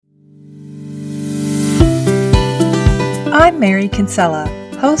I'm Mary Kinsella,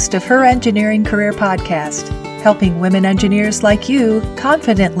 host of Her Engineering Career Podcast, helping women engineers like you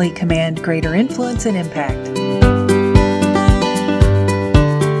confidently command greater influence and impact.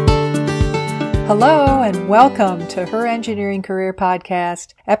 Hello and welcome to Her Engineering Career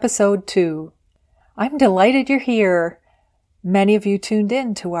Podcast, Episode 2. I'm delighted you're here. Many of you tuned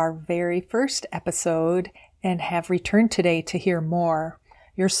in to our very first episode and have returned today to hear more.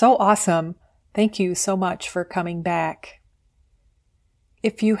 You're so awesome. Thank you so much for coming back.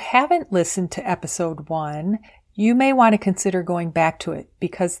 If you haven't listened to episode 1, you may want to consider going back to it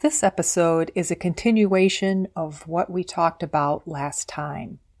because this episode is a continuation of what we talked about last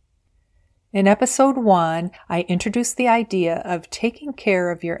time. In episode 1, I introduced the idea of taking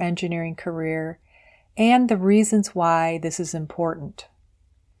care of your engineering career and the reasons why this is important.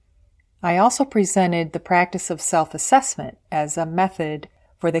 I also presented the practice of self-assessment as a method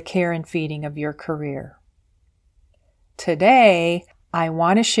for the care and feeding of your career. Today, I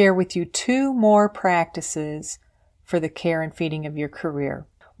want to share with you 2 more practices for the care and feeding of your career.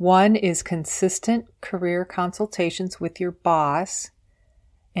 One is consistent career consultations with your boss,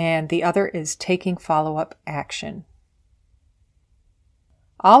 and the other is taking follow-up action.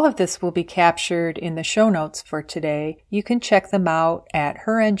 All of this will be captured in the show notes for today. You can check them out at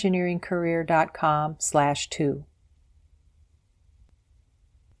herengineeringcareer.com/2.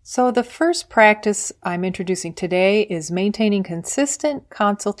 So the first practice I'm introducing today is maintaining consistent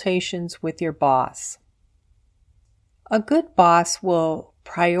consultations with your boss. A good boss will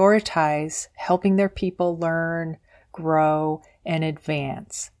prioritize helping their people learn, grow, and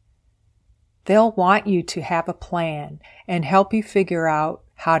advance. They'll want you to have a plan and help you figure out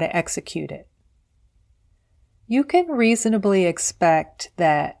how to execute it. You can reasonably expect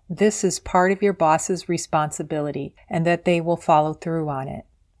that this is part of your boss's responsibility and that they will follow through on it.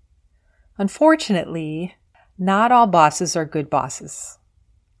 Unfortunately, not all bosses are good bosses.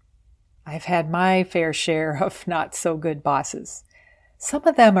 I've had my fair share of not so good bosses. Some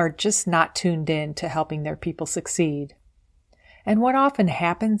of them are just not tuned in to helping their people succeed. And what often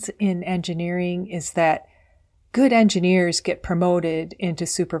happens in engineering is that good engineers get promoted into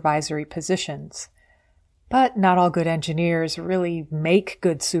supervisory positions. But not all good engineers really make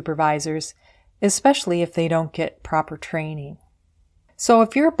good supervisors, especially if they don't get proper training. So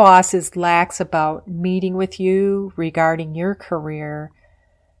if your boss is lax about meeting with you regarding your career,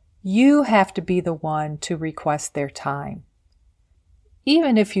 you have to be the one to request their time.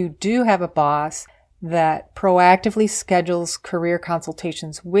 Even if you do have a boss that proactively schedules career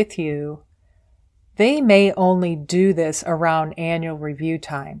consultations with you, they may only do this around annual review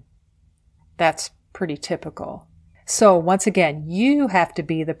time. That's pretty typical. So once again, you have to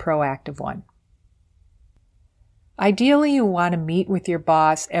be the proactive one. Ideally, you want to meet with your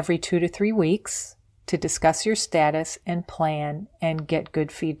boss every 2 to 3 weeks to discuss your status and plan and get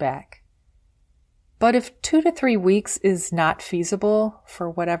good feedback. But if 2 to 3 weeks is not feasible for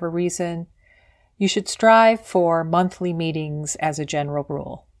whatever reason, you should strive for monthly meetings as a general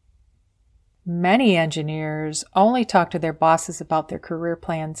rule. Many engineers only talk to their bosses about their career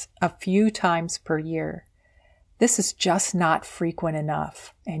plans a few times per year. This is just not frequent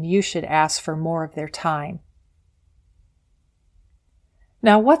enough, and you should ask for more of their time.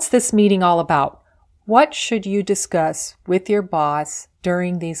 Now, what's this meeting all about? What should you discuss with your boss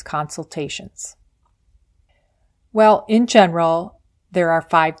during these consultations? Well, in general, there are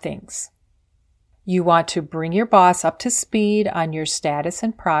 5 things. You want to bring your boss up to speed on your status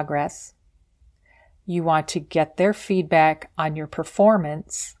and progress. You want to get their feedback on your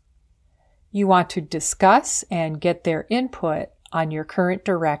performance. You want to discuss and get their input on your current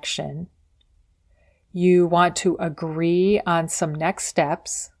direction. You want to agree on some next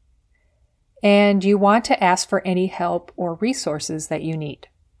steps. And you want to ask for any help or resources that you need.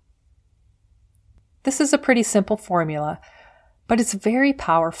 This is a pretty simple formula, but it's very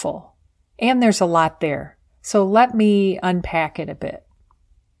powerful. And there's a lot there. So let me unpack it a bit.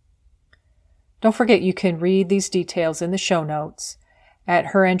 Don't forget you can read these details in the show notes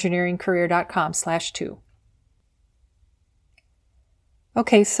at herengineeringcareer.com/2.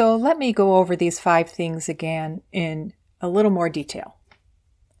 Okay, so let me go over these 5 things again in a little more detail.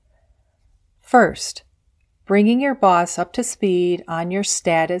 First, bringing your boss up to speed on your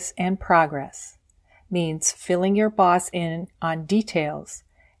status and progress means filling your boss in on details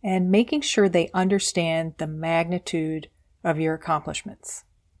and making sure they understand the magnitude of your accomplishments.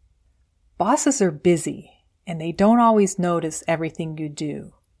 Bosses are busy and they don't always notice everything you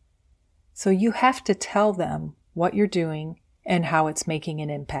do. So you have to tell them what you're doing and how it's making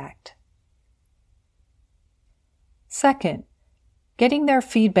an impact. Second, getting their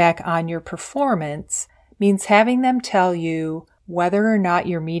feedback on your performance means having them tell you whether or not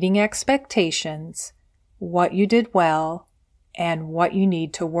you're meeting expectations, what you did well, and what you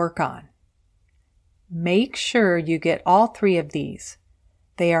need to work on. Make sure you get all three of these.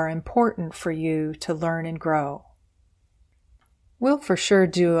 They are important for you to learn and grow. We'll for sure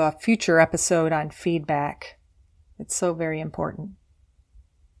do a future episode on feedback. It's so very important.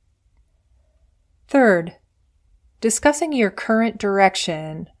 Third, discussing your current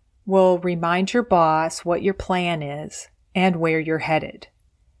direction will remind your boss what your plan is and where you're headed.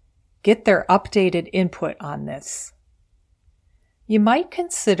 Get their updated input on this. You might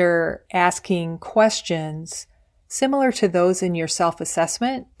consider asking questions similar to those in your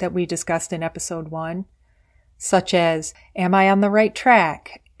self-assessment that we discussed in episode 1, such as, am I on the right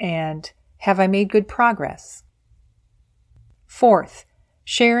track? And have I made good progress? Fourth,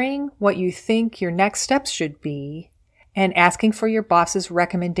 sharing what you think your next steps should be and asking for your boss's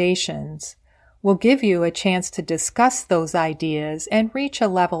recommendations will give you a chance to discuss those ideas and reach a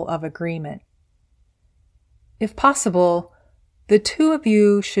level of agreement. If possible, the two of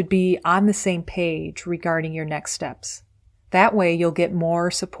you should be on the same page regarding your next steps. That way you'll get more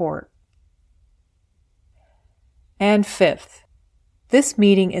support. And fifth, this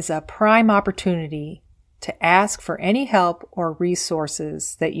meeting is a prime opportunity to ask for any help or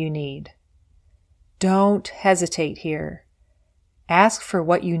resources that you need. Don't hesitate here. Ask for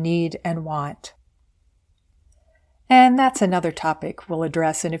what you need and want. And that's another topic we'll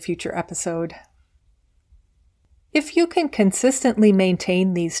address in a future episode. If you can consistently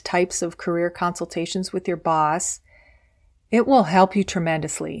maintain these types of career consultations with your boss, it will help you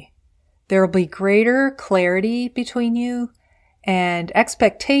tremendously. There will be greater clarity between you, and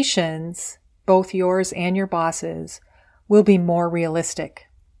expectations, both yours and your boss's, will be more realistic.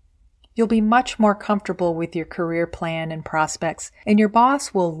 You'll be much more comfortable with your career plan and prospects, and your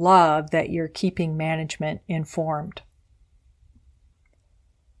boss will love that you're keeping management informed.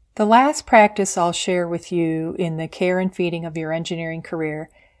 The last practice I'll share with you in the care and feeding of your engineering career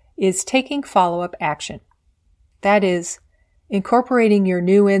is taking follow-up action. That is, incorporating your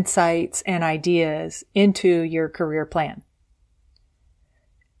new insights and ideas into your career plan.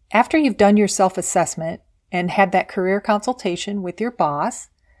 After you've done your self-assessment and had that career consultation with your boss,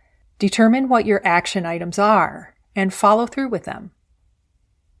 determine what your action items are and follow through with them.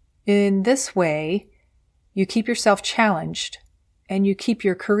 In this way, you keep yourself challenged and you keep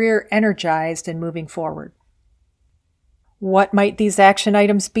your career energized and moving forward. What might these action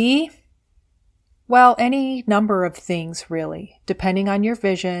items be? Well, any number of things really, depending on your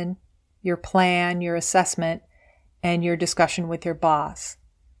vision, your plan, your assessment, and your discussion with your boss.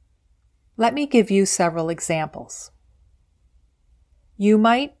 Let me give you several examples. You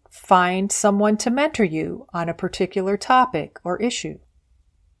might find someone to mentor you on a particular topic or issue.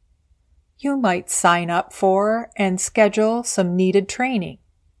 You might sign up for and schedule some needed training.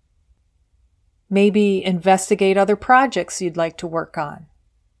 Maybe investigate other projects you'd like to work on.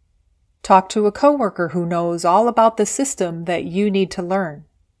 Talk to a coworker who knows all about the system that you need to learn.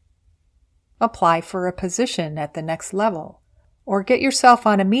 Apply for a position at the next level, or get yourself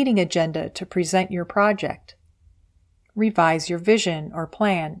on a meeting agenda to present your project. Revise your vision or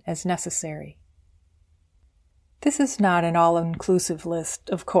plan as necessary. This is not an all-inclusive list,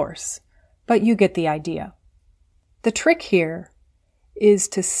 of course, but you get the idea. The trick here is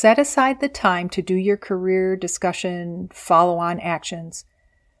to set aside the time to do your career discussion follow-on actions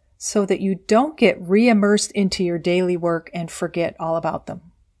so that you don't get re-immersed into your daily work and forget all about them.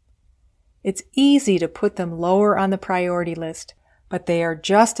 It's easy to put them lower on the priority list, but they are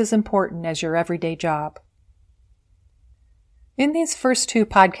just as important as your everyday job. In these first 2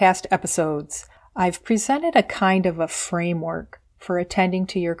 podcast episodes, I've presented a kind of a framework for attending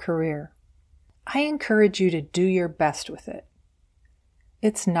to your career. I encourage you to do your best with it.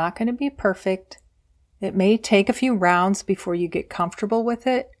 It's not going to be perfect. It may take a few rounds before you get comfortable with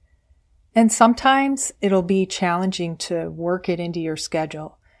it, and sometimes it'll be challenging to work it into your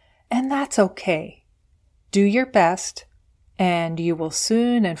schedule, and that's okay. Do your best, and you will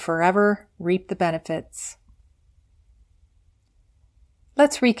soon and forever reap the benefits.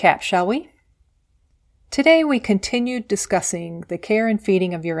 Let's recap, shall we? Today we continued discussing the care and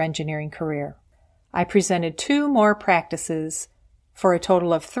feeding of your engineering career. I presented 2 more practices for a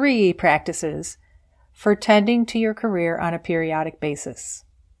total of 3 practices for tending to your career on a periodic basis.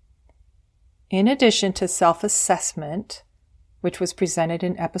 In addition to self-assessment, which was presented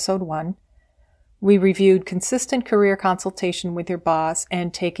in episode 1, we reviewed consistent career consultation with your boss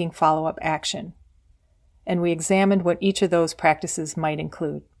and taking follow-up action. And we examined what each of those practices might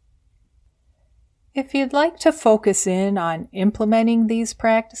include. If you'd like to focus in on implementing these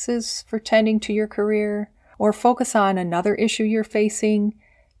practices for tending to your career, or focus on another issue you're facing,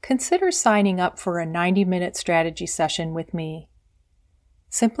 consider signing up for a 90-minute strategy session with me.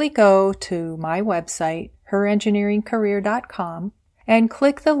 Simply go to my website, herengineeringcareer.com, and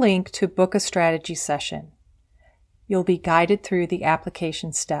click the link to book a strategy session. You'll be guided through the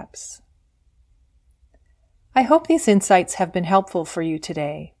application steps. I hope these insights have been helpful for you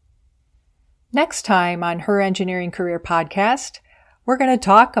today. Next time on Her Engineering Career Podcast, we're going to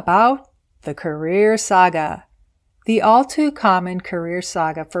talk about the career saga, the all too common career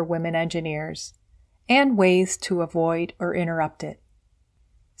saga for women engineers, and ways to avoid or interrupt it.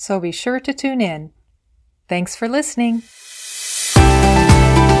 So be sure to tune in. Thanks for listening.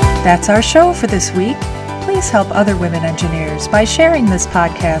 That's our show for this week. Please help other women engineers by sharing this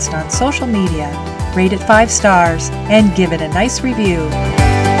podcast on social media, rate it 5 stars, and give it a nice review.